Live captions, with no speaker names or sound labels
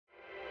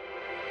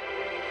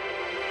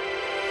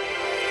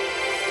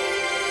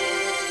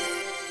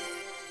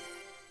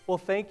Well,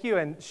 thank you.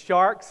 And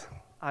sharks,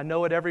 I know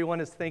what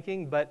everyone is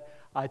thinking, but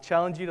I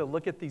challenge you to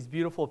look at these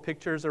beautiful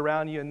pictures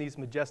around you and these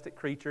majestic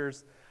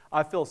creatures.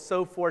 I feel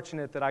so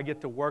fortunate that I get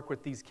to work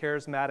with these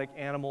charismatic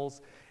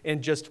animals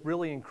and just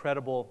really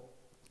incredible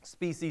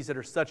species that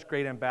are such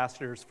great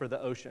ambassadors for the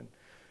ocean.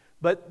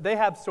 But they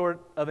have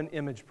sort of an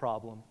image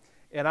problem.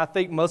 And I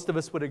think most of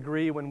us would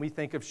agree when we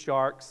think of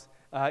sharks,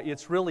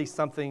 it's really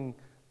something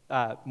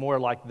more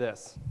like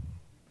this.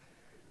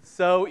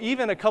 So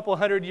even a couple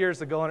hundred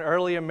years ago in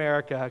early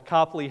America,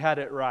 Copley had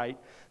it right,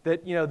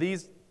 that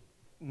these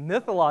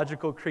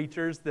mythological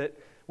creatures that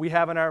we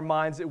have in our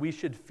minds that we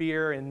should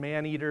fear and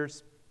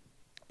man-eaters,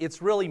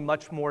 it's really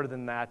much more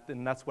than that,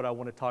 and that's what I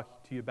want to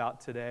talk to you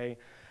about today.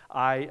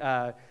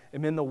 I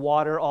am in the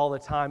water all the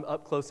time,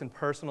 up close and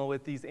personal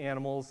with these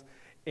animals,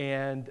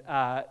 and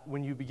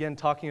when you begin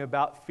talking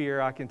about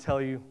fear, I can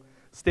tell you,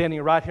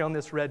 standing right here on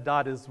this red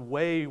dot is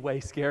way,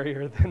 way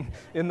scarier than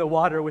in the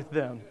water with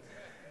them.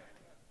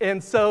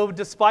 And so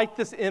despite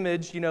this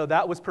image,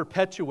 that was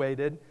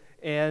perpetuated,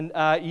 and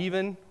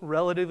even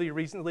relatively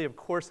recently, of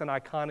course, an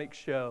iconic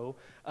show,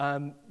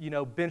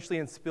 Benchley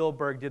and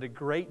Spielberg did a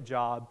great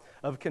job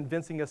of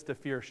convincing us to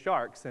fear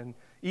sharks and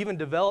even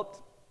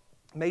developed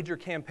major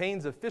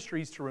campaigns of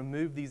fisheries to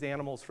remove these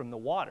animals from the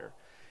water.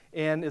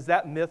 And as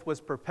that myth was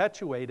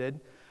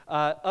perpetuated,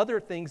 other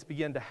things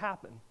began to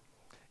happen.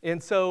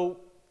 And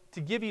so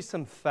to give you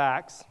some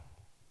facts,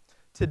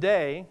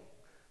 today,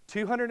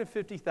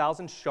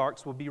 250,000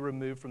 sharks will be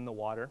removed from the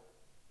water.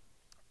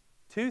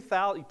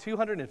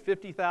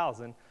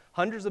 250,000,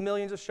 hundreds of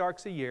millions of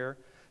sharks a year,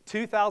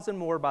 2,000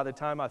 more by the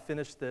time I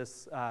finish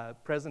this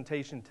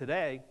presentation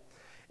today.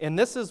 And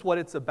this is what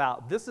it's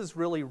about. This is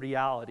really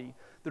reality.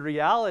 The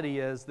reality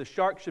is the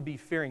shark should be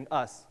fearing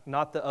us,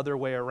 not the other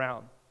way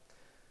around.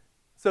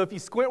 So if you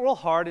squint real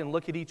hard and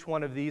look at each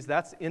one of these,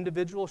 that's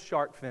individual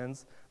shark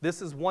fins.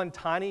 This is one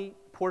tiny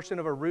portion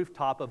of a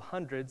rooftop of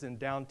hundreds in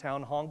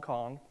downtown Hong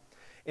Kong.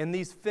 And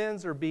these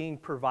fins are being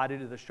provided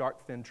to the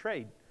shark fin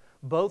trade,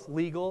 both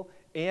legal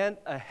and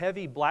a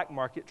heavy black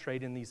market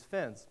trade in these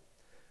fins.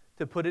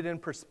 To put it in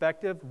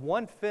perspective,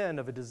 one fin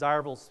of a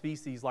desirable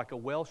species like a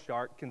whale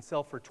shark can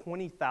sell for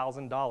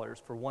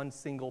 $20,000 for one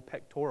single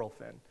pectoral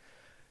fin.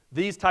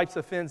 These types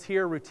of fins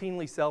here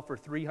routinely sell for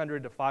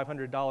 $300 to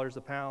 $500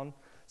 a pound.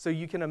 So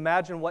you can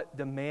imagine what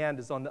demand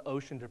is on the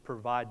ocean to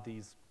provide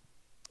these.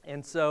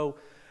 And so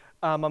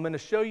I'm going to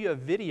show you a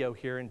video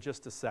here in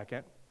just a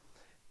second.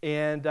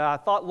 And I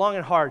thought long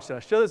and hard, should I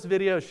show this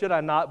video, should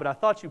I not? But I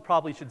thought you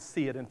probably should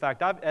see it. In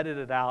fact, I've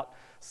edited out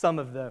some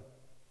of the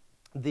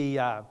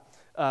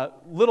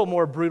little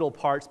more brutal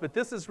parts, but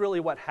this is really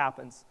what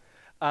happens.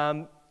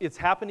 It's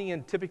happening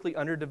in typically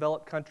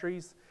underdeveloped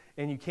countries,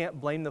 and you can't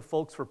blame the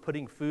folks for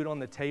putting food on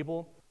the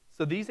table.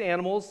 So these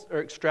animals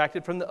are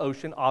extracted from the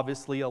ocean,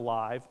 obviously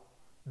alive.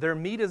 Their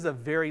meat is of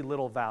very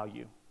little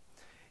value,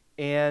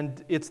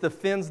 and it's the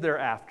fins they're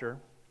after.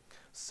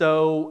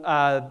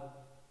 So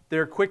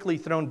they're quickly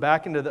thrown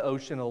back into the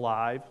ocean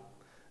alive.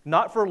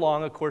 Not for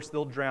long, of course,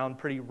 they'll drown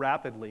pretty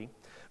rapidly,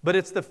 but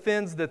it's the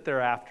fins that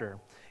they're after.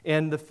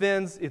 And the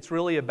fins, it's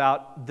really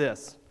about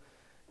this.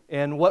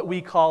 And what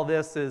we call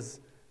this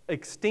is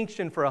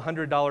extinction for a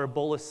 $100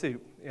 bowl of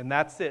soup, and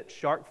that's it,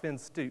 shark fin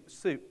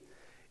soup.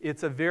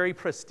 It's a very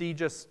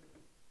prestigious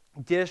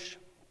dish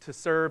to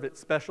serve at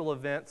special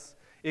events.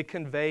 It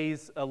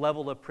conveys a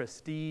level of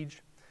prestige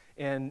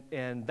and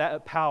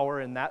that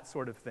power and that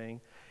sort of thing.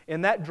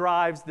 And that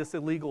drives this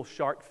illegal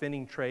shark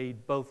finning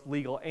trade, both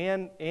legal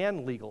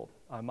and legal,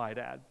 I might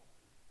add.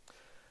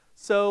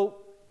 So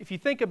if you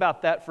think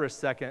about that for a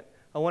second,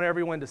 I want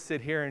everyone to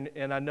sit here,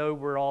 and I know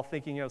we're all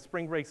thinking,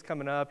 spring break's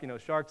coming up,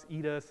 sharks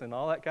eat us and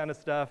all that kind of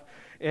stuff.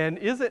 And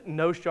isn't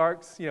no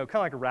sharks, kind of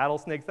like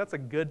rattlesnakes, that's a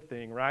good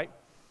thing, right?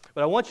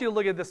 But I want you to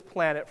look at this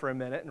planet for a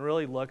minute and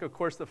really look. Of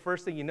course, the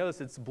first thing you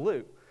notice, it's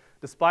blue.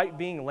 Despite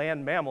being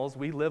land mammals,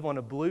 we live on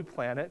a blue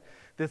planet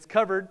that's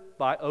covered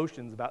by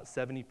oceans, about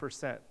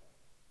 70%.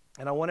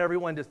 And I want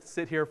everyone to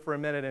sit here for a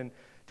minute and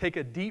take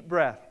a deep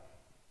breath.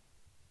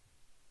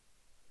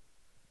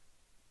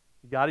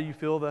 You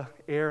feel the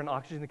air and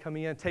oxygen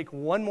coming in? Take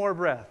one more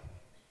breath.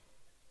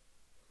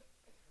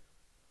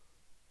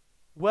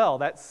 Well,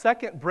 that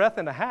second breath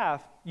and a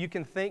half, you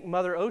can thank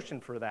Mother Ocean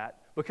for that,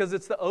 because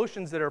it's the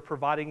oceans that are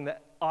providing the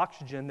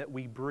oxygen that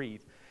we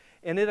breathe.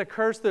 And it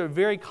occurs through a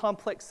very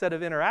complex set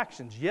of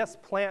interactions. Yes,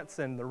 plants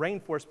and the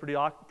rainforest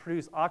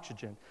produce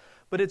oxygen,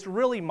 but it's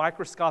really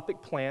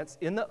microscopic plants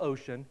in the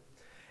ocean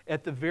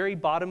at the very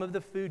bottom of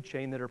the food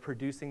chain that are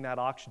producing that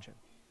oxygen.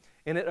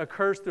 And it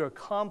occurs through a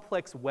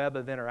complex web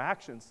of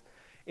interactions.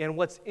 And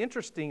what's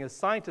interesting as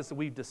scientists that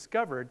we've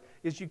discovered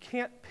is you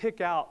can't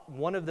pick out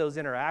one of those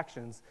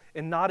interactions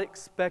and not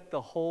expect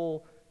the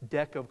whole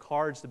deck of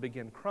cards to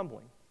begin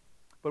crumbling.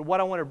 But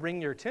what I want to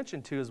bring your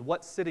attention to is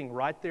what's sitting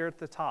right there at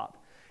the top.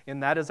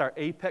 And that is our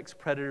apex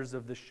predators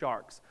of the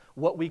sharks,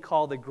 what we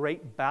call the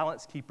great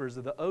balance keepers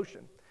of the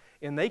ocean.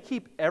 And they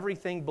keep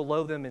everything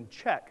below them in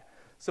check.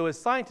 So as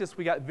scientists,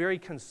 we got very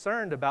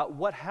concerned about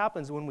what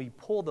happens when we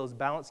pull those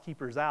balance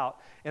keepers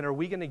out, and are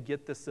we going to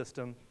get the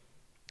system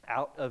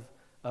out of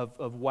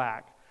of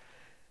whack.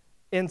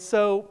 And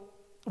so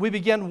we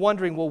began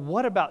wondering, well,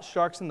 what about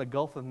sharks in the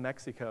Gulf of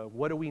Mexico?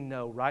 What do we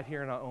know right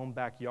here in our own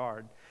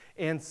backyard?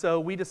 And so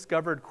we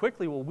discovered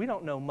quickly, well, we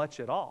don't know much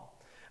at all.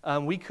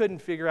 We couldn't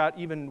figure out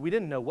we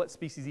didn't know what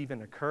species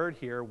even occurred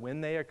here,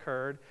 when they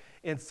occurred,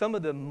 and some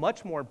of the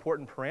much more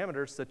important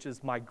parameters, such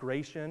as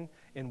migration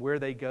and where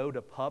they go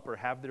to pup or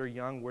have their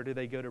young, where do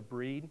they go to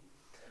breed.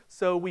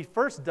 So we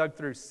first dug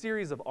through a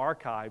series of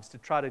archives to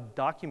try to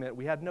document.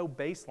 We had no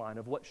baseline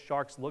of what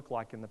sharks looked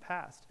like in the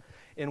past.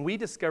 And we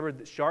discovered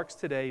that sharks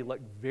today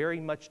look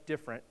very much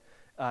different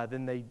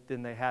than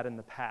they had in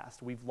the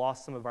past. We've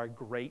lost some of our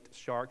great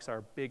sharks,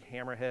 our big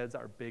hammerheads,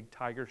 our big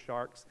tiger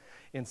sharks,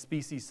 and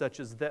species such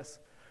as this.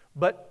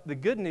 But the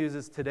good news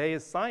is today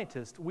as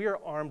scientists, we are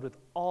armed with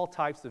all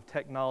types of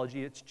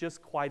technology. It's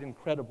just quite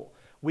incredible.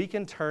 We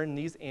can turn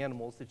these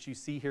animals that you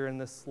see here in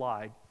this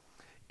slide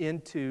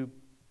into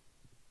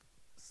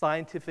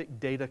scientific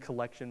data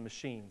collection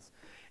machines.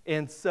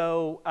 And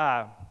so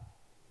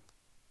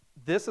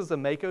this is a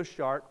Mako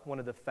Shark, one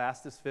of the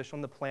fastest fish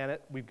on the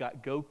planet. We've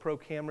got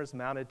GoPro cameras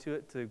mounted to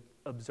it to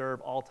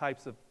observe all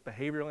types of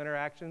behavioral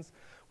interactions.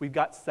 We've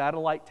got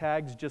satellite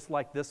tags just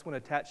like this one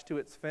attached to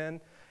its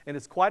fin. And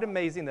it's quite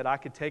amazing that I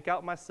could take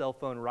out my cell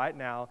phone right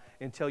now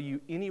and tell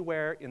you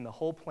anywhere in the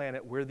whole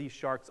planet where these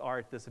sharks are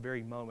at this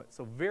very moment.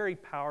 So very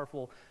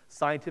powerful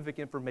scientific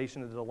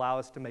information that allow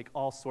us to make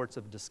all sorts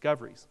of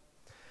discoveries.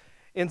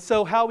 And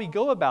so how we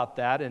go about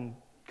that and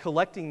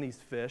collecting these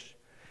fish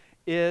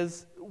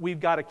is we've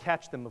got to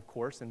catch them, of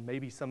course, and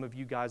maybe some of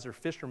you guys are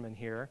fishermen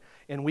here,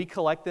 and we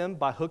collect them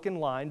by hook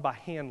and line, by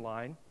hand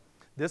line.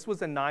 This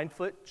was a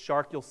 9-foot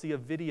shark. You'll see a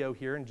video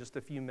here in just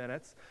a few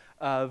minutes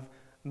of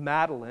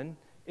Madeline,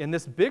 and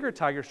this bigger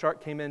tiger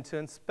shark came in to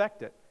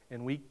inspect it,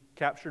 and we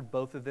captured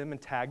both of them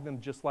and tagged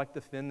them just like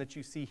the fin that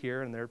you see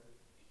here, and they're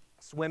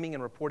swimming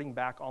and reporting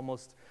back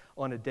almost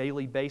on a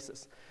daily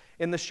basis.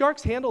 And the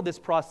sharks handle this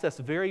process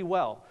very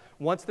well.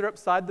 Once they're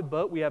upside the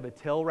boat, we have a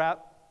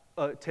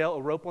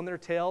a rope on their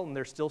tail, and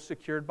they're still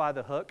secured by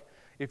the hook.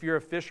 If you're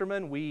a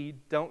fisherman, we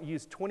don't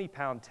use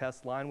 20-pound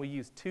test line. We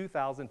use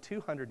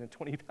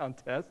 2,220-pound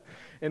test,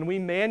 and we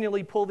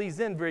manually pull these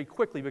in very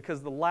quickly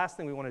because the last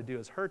thing we want to do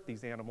is hurt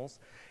these animals.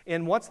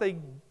 And once they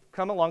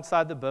come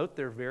alongside the boat,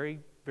 they're very,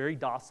 very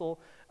docile.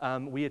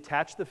 We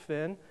attach the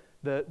fin,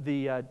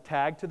 the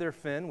tag to their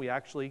fin. We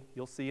actually,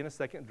 you'll see in a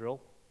second,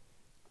 drill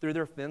through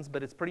their fins,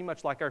 but it's pretty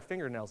much like our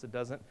fingernails. It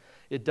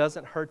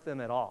doesn't hurt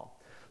them at all.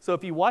 So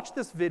if you watch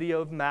this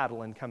video of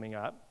Madeline coming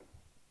up,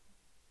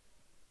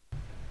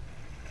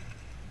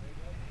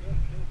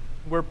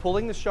 we're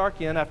pulling the shark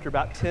in after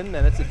about 10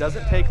 minutes. It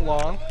doesn't take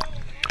long.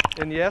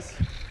 And yes,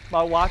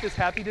 my wife is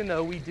happy to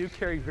know we do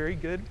carry very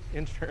good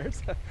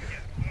insurance.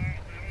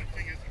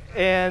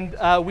 And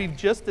we've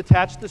just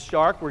attached the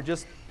shark. We're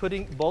just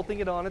bolting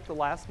it on at the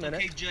last minute.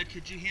 Okay, Judd,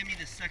 could you hand me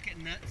the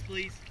second nuts,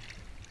 please?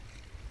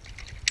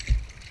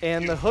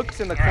 And the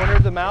hook's in the corner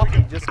of the mouth.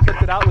 We just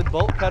clipped it out with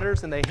bolt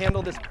cutters, and they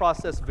handle this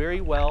process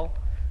very well.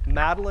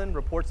 Madeline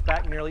reports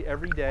back nearly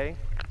every day.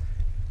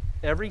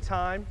 Every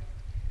time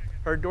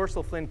her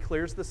dorsal fin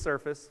clears the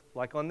surface,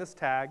 like on this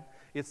tag,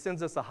 it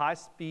sends us a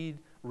high-speed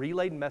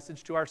relayed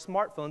message to our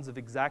smartphones of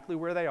exactly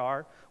where they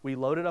are. We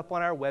load it up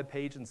on our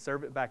webpage and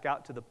serve it back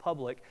out to the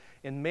public.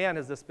 And man,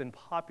 has this been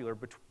popular,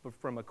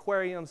 from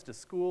aquariums to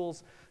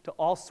schools to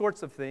all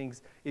sorts of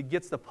things. It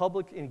gets the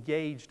public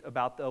engaged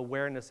about the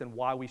awareness and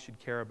why we should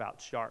care about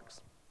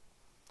sharks.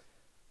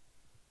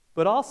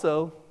 But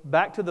also,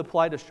 back to the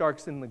plight of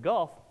sharks in the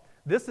Gulf,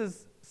 this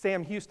is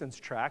Sam Houston's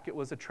track. It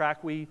was a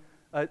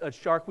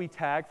shark we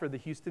tagged for the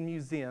Houston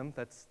Museum.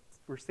 That's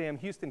where Sam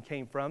Houston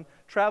came from,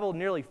 traveled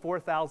nearly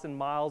 4,000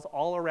 miles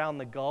all around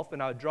the Gulf,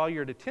 and I would draw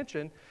your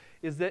attention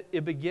is that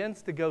it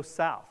begins to go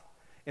south.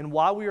 And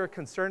while we are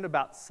concerned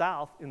about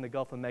south in the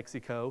Gulf of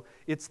Mexico,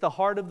 it's the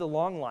heart of the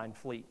longline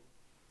fleet.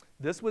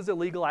 This was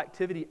illegal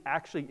activity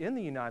actually in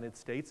the United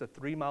States. A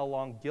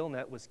 3-mile-long gill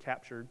net was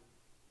captured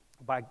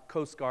by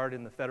Coast Guard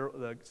and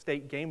the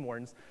state game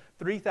wardens,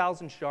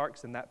 3,000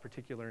 sharks in that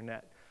particular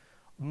net.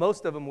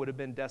 Most of them would have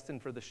been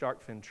destined for the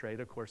shark fin trade,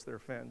 of course, their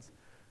fins.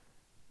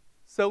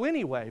 So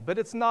anyway, but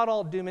it's not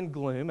all doom and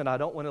gloom, and I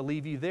don't want to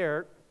leave you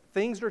there.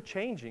 Things are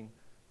changing.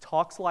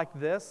 Talks like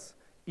this,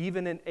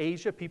 even in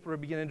Asia, people are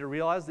beginning to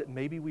realize that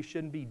maybe we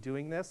shouldn't be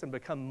doing this and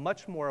become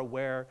much more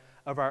aware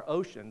of our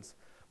oceans.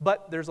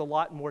 But there's a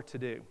lot more to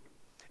do.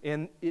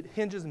 And it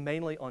hinges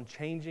mainly on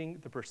changing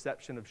the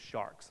perception of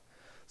sharks.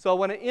 So I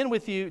want to end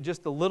with you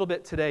just a little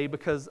bit today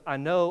because I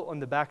know on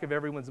the back of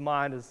everyone's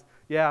mind is,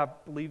 yeah, I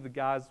believe the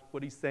guy's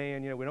what he's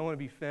saying. We don't want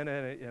to be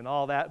finning and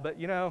all that, but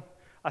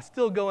I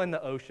still go in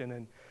the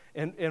ocean,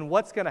 and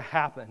what's going to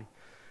happen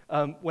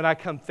when I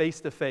come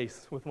face to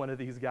face with one of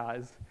these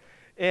guys?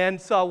 And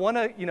so I want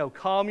to,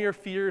 calm your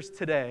fears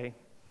today,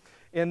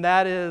 and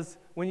that is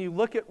when you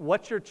look at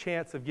what's your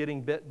chance of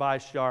getting bit by a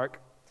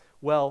shark,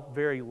 well,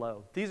 very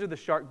low. These are the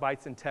shark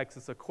bites in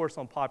Texas, of course,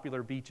 on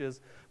popular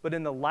beaches, but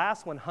in the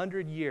last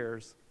 100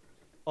 years,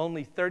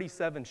 only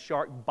 37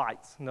 shark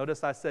bites.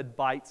 Notice I said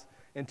bites,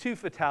 and 2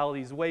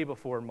 fatalities way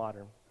before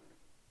modern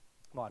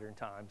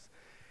times.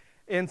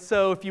 And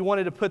so if you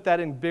wanted to put that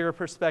in bigger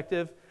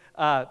perspective,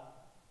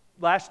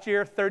 last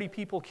year, 30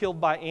 people killed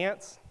by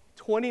ants,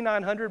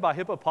 2,900 by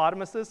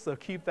hippopotamuses, so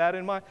keep that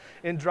in mind.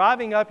 And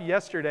driving up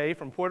yesterday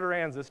from Port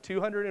Aransas,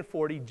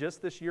 240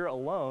 just this year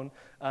alone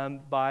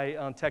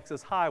by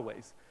Texas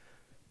highways.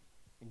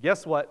 And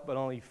guess what? But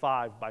only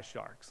 5 by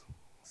sharks.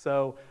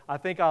 So I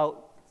think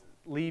I'll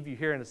leave you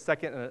here in a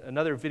second,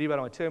 another video, but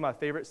I want to tell you my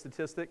favorite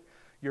statistic.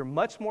 You're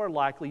much more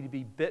likely to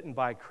be bitten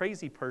by a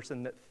crazy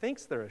person that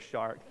thinks they're a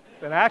shark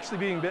than actually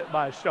being bit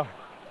by a shark.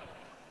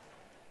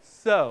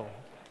 So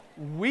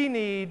we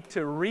need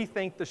to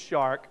rethink the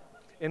shark.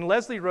 And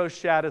Leslie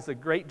Rochat is a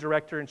great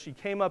director, and she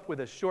came up with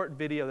a short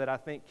video that I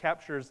think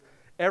captures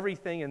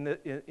everything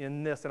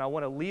in this, and I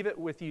want to leave it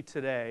with you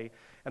today.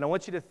 And I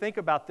want you to think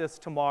about this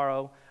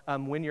tomorrow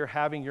when you're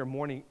having your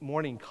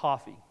morning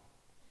coffee.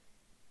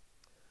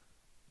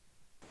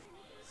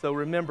 So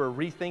remember,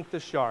 rethink the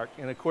shark.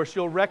 And of course,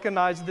 you'll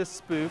recognize this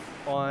spoof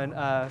on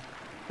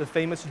the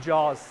famous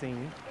Jaws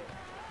scene.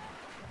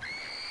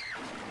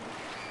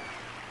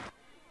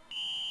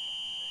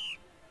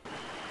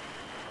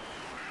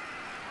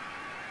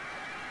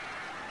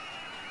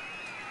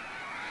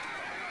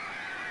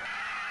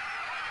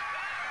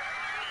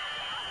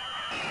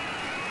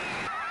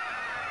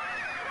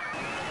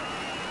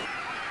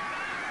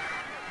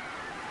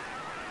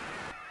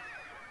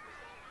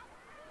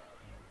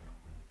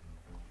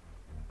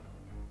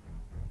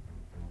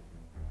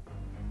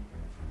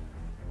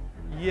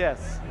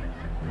 Yes.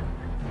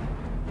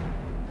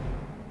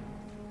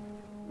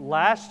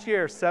 Last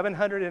year,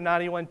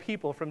 791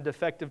 people from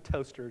defective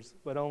toasters,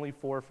 but only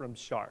 4 from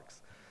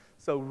sharks.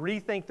 So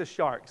rethink the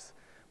sharks,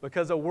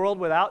 because a world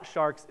without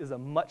sharks is a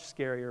much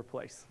scarier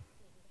place.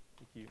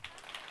 Thank you.